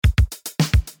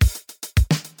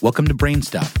Welcome to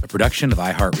BrainStuff, a production of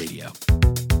iHeartRadio.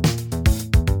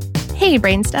 Hey,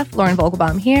 BrainStuff, Lauren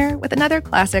Vogelbaum here with another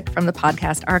classic from the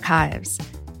podcast archives.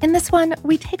 In this one,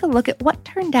 we take a look at what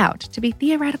turned out to be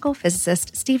theoretical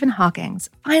physicist Stephen Hawking's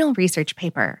final research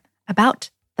paper about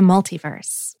the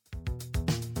multiverse.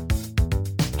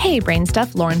 Hey,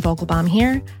 BrainStuff, Lauren Vogelbaum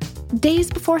here. Days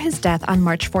before his death on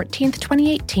March 14,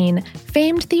 2018,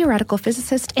 famed theoretical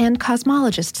physicist and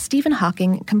cosmologist Stephen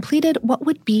Hawking completed what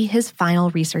would be his final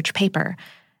research paper.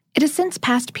 It has since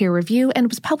passed peer review and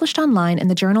was published online in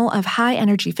the Journal of High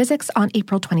Energy Physics on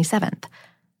April 27th.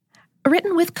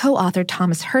 Written with co-author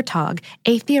Thomas Hertog,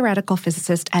 a theoretical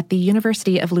physicist at the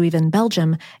University of Leuven,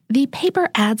 Belgium, the paper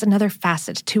adds another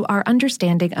facet to our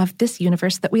understanding of this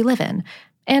universe that we live in.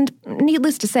 And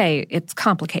needless to say, it's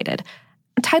complicated.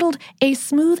 Titled A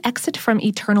Smooth Exit from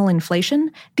Eternal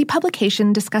Inflation, the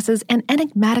publication discusses an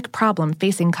enigmatic problem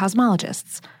facing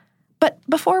cosmologists. But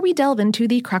before we delve into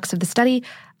the crux of the study,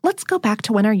 let's go back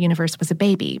to when our universe was a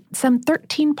baby, some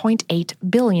 13.8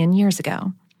 billion years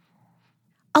ago.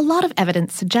 A lot of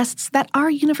evidence suggests that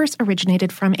our universe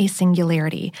originated from a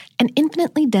singularity, an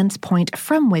infinitely dense point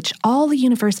from which all the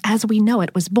universe as we know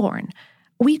it was born.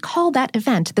 We call that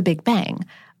event the Big Bang,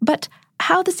 but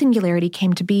how the singularity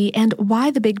came to be and why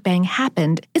the Big Bang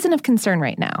happened isn't of concern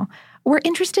right now. We're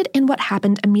interested in what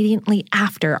happened immediately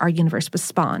after our universe was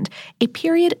spawned, a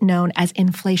period known as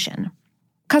inflation.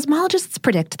 Cosmologists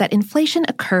predict that inflation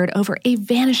occurred over a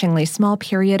vanishingly small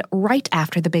period right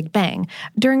after the Big Bang,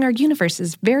 during our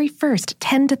universe's very first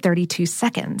 10 to 32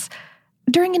 seconds.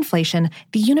 During inflation,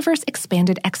 the universe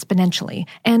expanded exponentially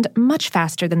and much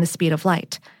faster than the speed of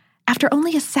light. After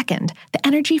only a second, the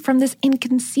energy from this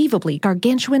inconceivably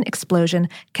gargantuan explosion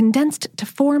condensed to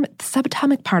form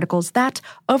subatomic particles that,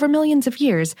 over millions of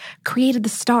years, created the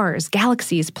stars,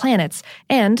 galaxies, planets,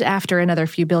 and, after another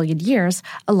few billion years,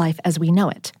 a life as we know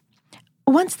it.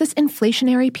 Once this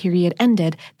inflationary period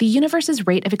ended, the universe's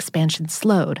rate of expansion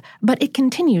slowed, but it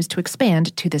continues to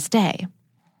expand to this day.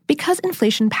 Because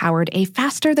inflation powered a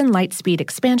faster-than-light-speed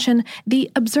expansion,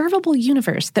 the observable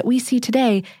universe that we see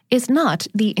today is not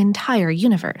the entire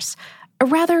universe.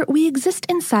 Rather, we exist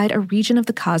inside a region of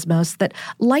the cosmos that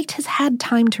light has had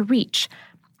time to reach.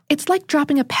 It's like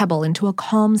dropping a pebble into a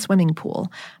calm swimming pool.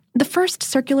 The first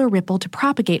circular ripple to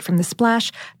propagate from the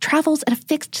splash travels at a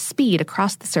fixed speed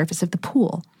across the surface of the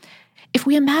pool. If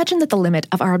we imagine that the limit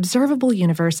of our observable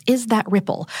universe is that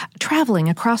ripple, traveling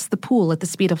across the pool at the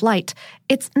speed of light,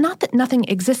 it's not that nothing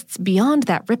exists beyond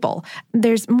that ripple.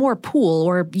 There's more pool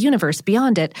or universe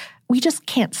beyond it. We just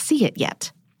can't see it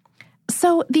yet.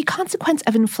 So the consequence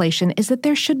of inflation is that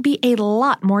there should be a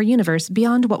lot more universe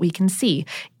beyond what we can see,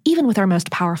 even with our most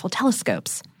powerful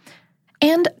telescopes.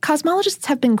 And cosmologists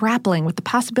have been grappling with the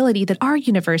possibility that our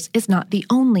universe is not the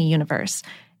only universe.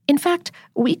 In fact,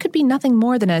 we could be nothing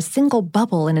more than a single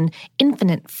bubble in an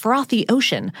infinite, frothy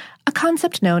ocean, a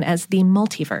concept known as the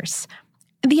multiverse.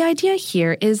 The idea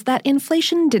here is that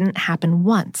inflation didn't happen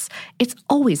once. It's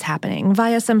always happening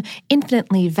via some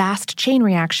infinitely vast chain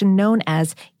reaction known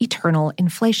as eternal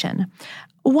inflation.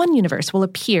 One universe will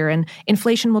appear and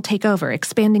inflation will take over,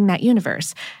 expanding that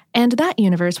universe. And that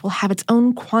universe will have its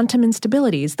own quantum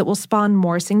instabilities that will spawn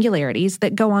more singularities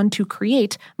that go on to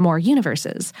create more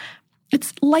universes.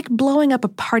 It's like blowing up a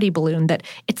party balloon that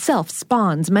itself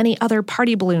spawns many other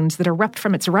party balloons that erupt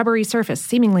from its rubbery surface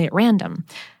seemingly at random.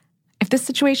 If this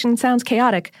situation sounds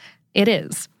chaotic, it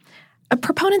is.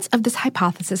 Proponents of this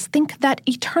hypothesis think that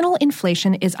eternal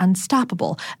inflation is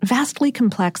unstoppable, vastly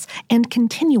complex, and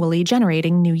continually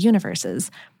generating new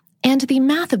universes. And the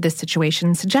math of this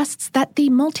situation suggests that the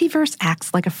multiverse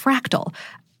acts like a fractal,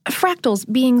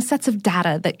 fractals being sets of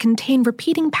data that contain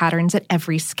repeating patterns at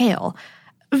every scale.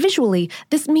 Visually,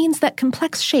 this means that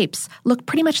complex shapes look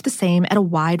pretty much the same at a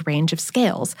wide range of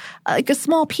scales. Like a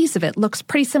small piece of it looks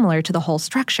pretty similar to the whole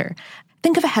structure.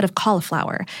 Think of a head of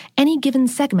cauliflower. Any given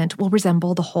segment will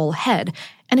resemble the whole head,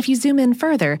 and if you zoom in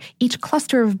further, each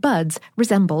cluster of buds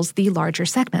resembles the larger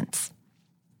segments.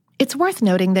 It's worth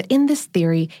noting that in this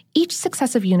theory, each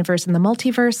successive universe in the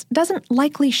multiverse doesn't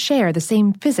likely share the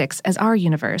same physics as our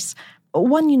universe.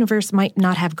 One universe might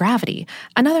not have gravity,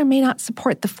 another may not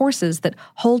support the forces that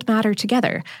hold matter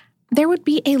together. There would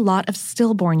be a lot of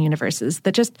stillborn universes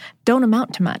that just don't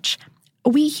amount to much.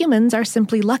 We humans are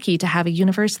simply lucky to have a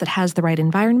universe that has the right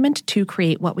environment to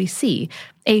create what we see,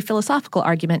 a philosophical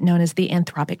argument known as the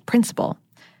anthropic principle.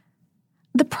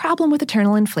 The problem with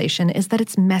eternal inflation is that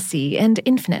it's messy and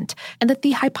infinite, and that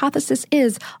the hypothesis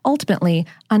is, ultimately,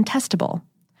 untestable.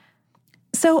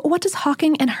 So what does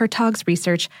Hawking and Hertog's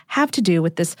research have to do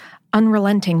with this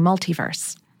unrelenting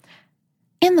multiverse?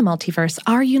 In the multiverse,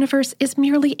 our universe is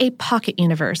merely a pocket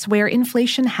universe where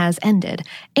inflation has ended,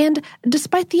 and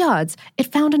despite the odds,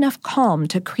 it found enough calm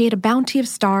to create a bounty of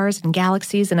stars and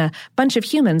galaxies and a bunch of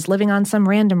humans living on some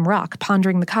random rock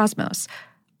pondering the cosmos.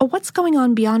 What's going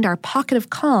on beyond our pocket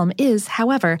of calm is,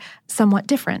 however, somewhat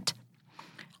different.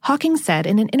 Hawking said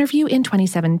in an interview in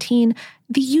 2017,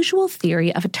 the usual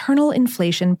theory of eternal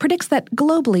inflation predicts that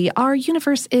globally our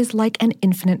universe is like an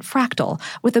infinite fractal,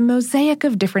 with a mosaic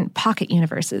of different pocket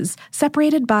universes,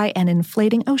 separated by an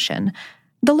inflating ocean.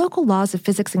 The local laws of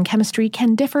physics and chemistry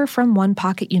can differ from one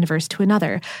pocket universe to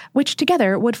another, which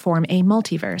together would form a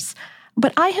multiverse.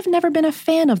 But I have never been a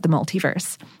fan of the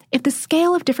multiverse. If the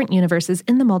scale of different universes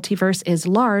in the multiverse is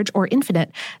large or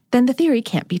infinite, then the theory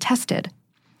can't be tested.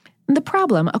 The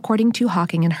problem, according to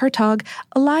Hawking and Hertog,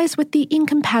 lies with the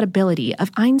incompatibility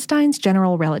of Einstein's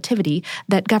general relativity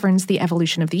that governs the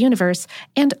evolution of the universe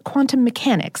and quantum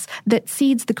mechanics that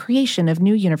seeds the creation of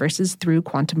new universes through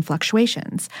quantum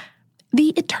fluctuations. The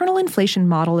eternal inflation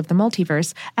model of the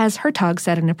multiverse, as Hertog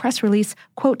said in a press release,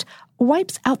 quote,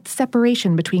 wipes out the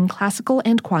separation between classical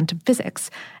and quantum physics.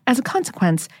 As a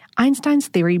consequence, Einstein's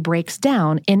theory breaks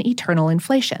down in eternal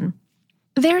inflation.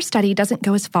 Their study doesn't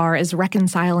go as far as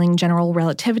reconciling general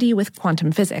relativity with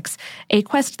quantum physics, a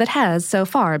quest that has, so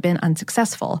far, been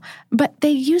unsuccessful, but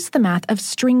they use the math of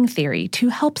string theory to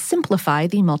help simplify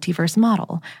the multiverse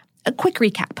model. A quick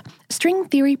recap. String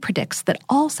theory predicts that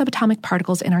all subatomic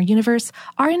particles in our universe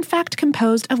are in fact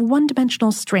composed of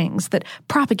one-dimensional strings that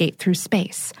propagate through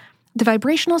space. The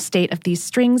vibrational state of these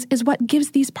strings is what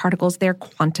gives these particles their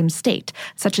quantum state,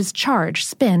 such as charge,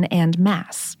 spin, and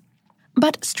mass.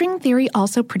 But string theory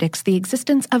also predicts the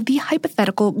existence of the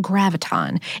hypothetical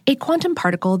graviton, a quantum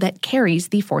particle that carries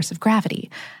the force of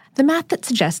gravity. The math that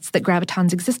suggests that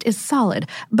gravitons exist is solid,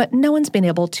 but no one's been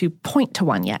able to point to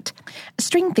one yet.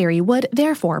 String theory would,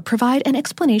 therefore, provide an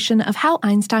explanation of how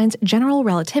Einstein's general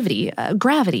relativity,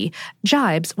 gravity,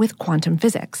 jibes with quantum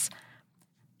physics.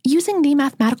 Using the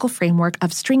mathematical framework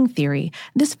of string theory,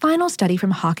 this final study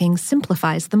from Hawking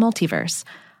simplifies the multiverse.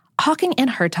 Hawking and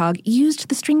Hertog used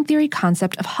the string theory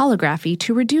concept of holography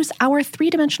to reduce our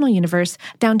three-dimensional universe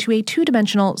down to a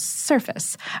two-dimensional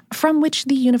surface, from which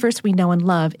the universe we know and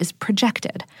love is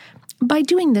projected. By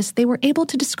doing this, they were able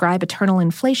to describe eternal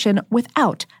inflation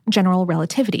without general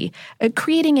relativity,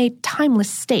 creating a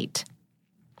timeless state.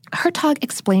 Hertog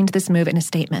explained this move in a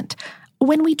statement.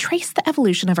 When we trace the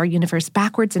evolution of our universe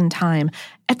backwards in time,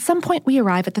 at some point we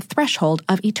arrive at the threshold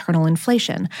of eternal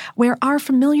inflation, where our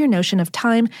familiar notion of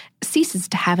time ceases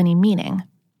to have any meaning.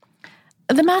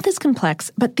 The math is complex,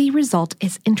 but the result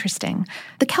is interesting.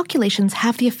 The calculations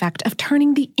have the effect of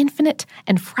turning the infinite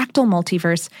and fractal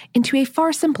multiverse into a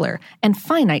far simpler and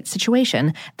finite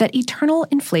situation that eternal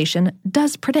inflation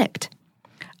does predict.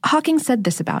 Hawking said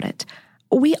this about it.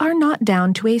 We are not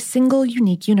down to a single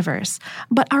unique universe,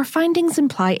 but our findings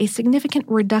imply a significant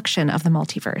reduction of the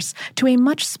multiverse to a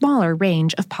much smaller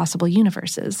range of possible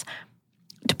universes.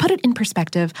 To put it in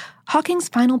perspective, Hawking's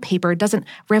final paper doesn't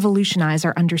revolutionize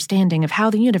our understanding of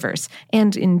how the universe,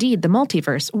 and indeed the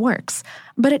multiverse, works,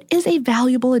 but it is a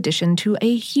valuable addition to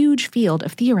a huge field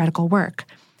of theoretical work.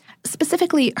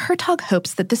 Specifically, Hertog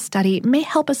hopes that this study may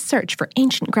help us search for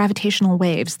ancient gravitational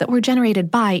waves that were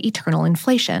generated by eternal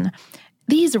inflation.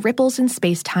 These ripples in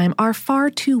space-time are far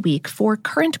too weak for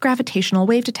current gravitational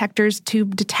wave detectors to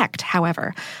detect,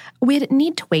 however. We'd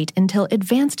need to wait until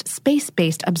advanced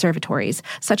space-based observatories,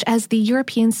 such as the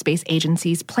European Space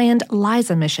Agency's planned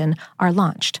LISA mission, are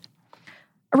launched.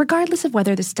 Regardless of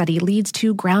whether the study leads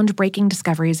to groundbreaking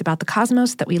discoveries about the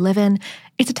cosmos that we live in,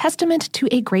 it's a testament to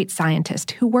a great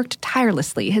scientist who worked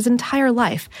tirelessly his entire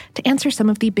life to answer some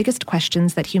of the biggest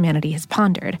questions that humanity has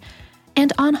pondered.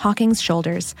 And on Hawking's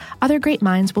shoulders, other great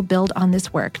minds will build on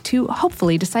this work to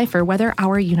hopefully decipher whether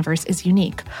our universe is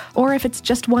unique, or if it's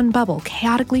just one bubble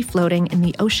chaotically floating in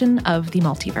the ocean of the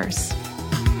multiverse.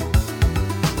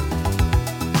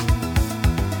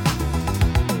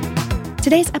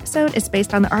 Today's episode is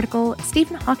based on the article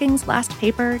Stephen Hawking's Last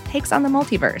Paper Takes on the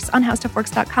Multiverse on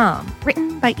HowStuffWorks.com,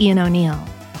 written by Ian O'Neill.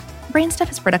 BrainStuff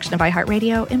is a production of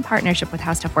iHeartRadio in partnership with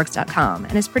HowStuffWorks.com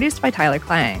and is produced by Tyler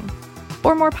Klang.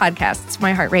 For more podcasts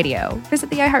from iHeartRadio, visit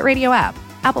the iHeartRadio app,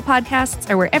 Apple Podcasts,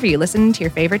 or wherever you listen to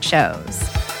your favorite shows.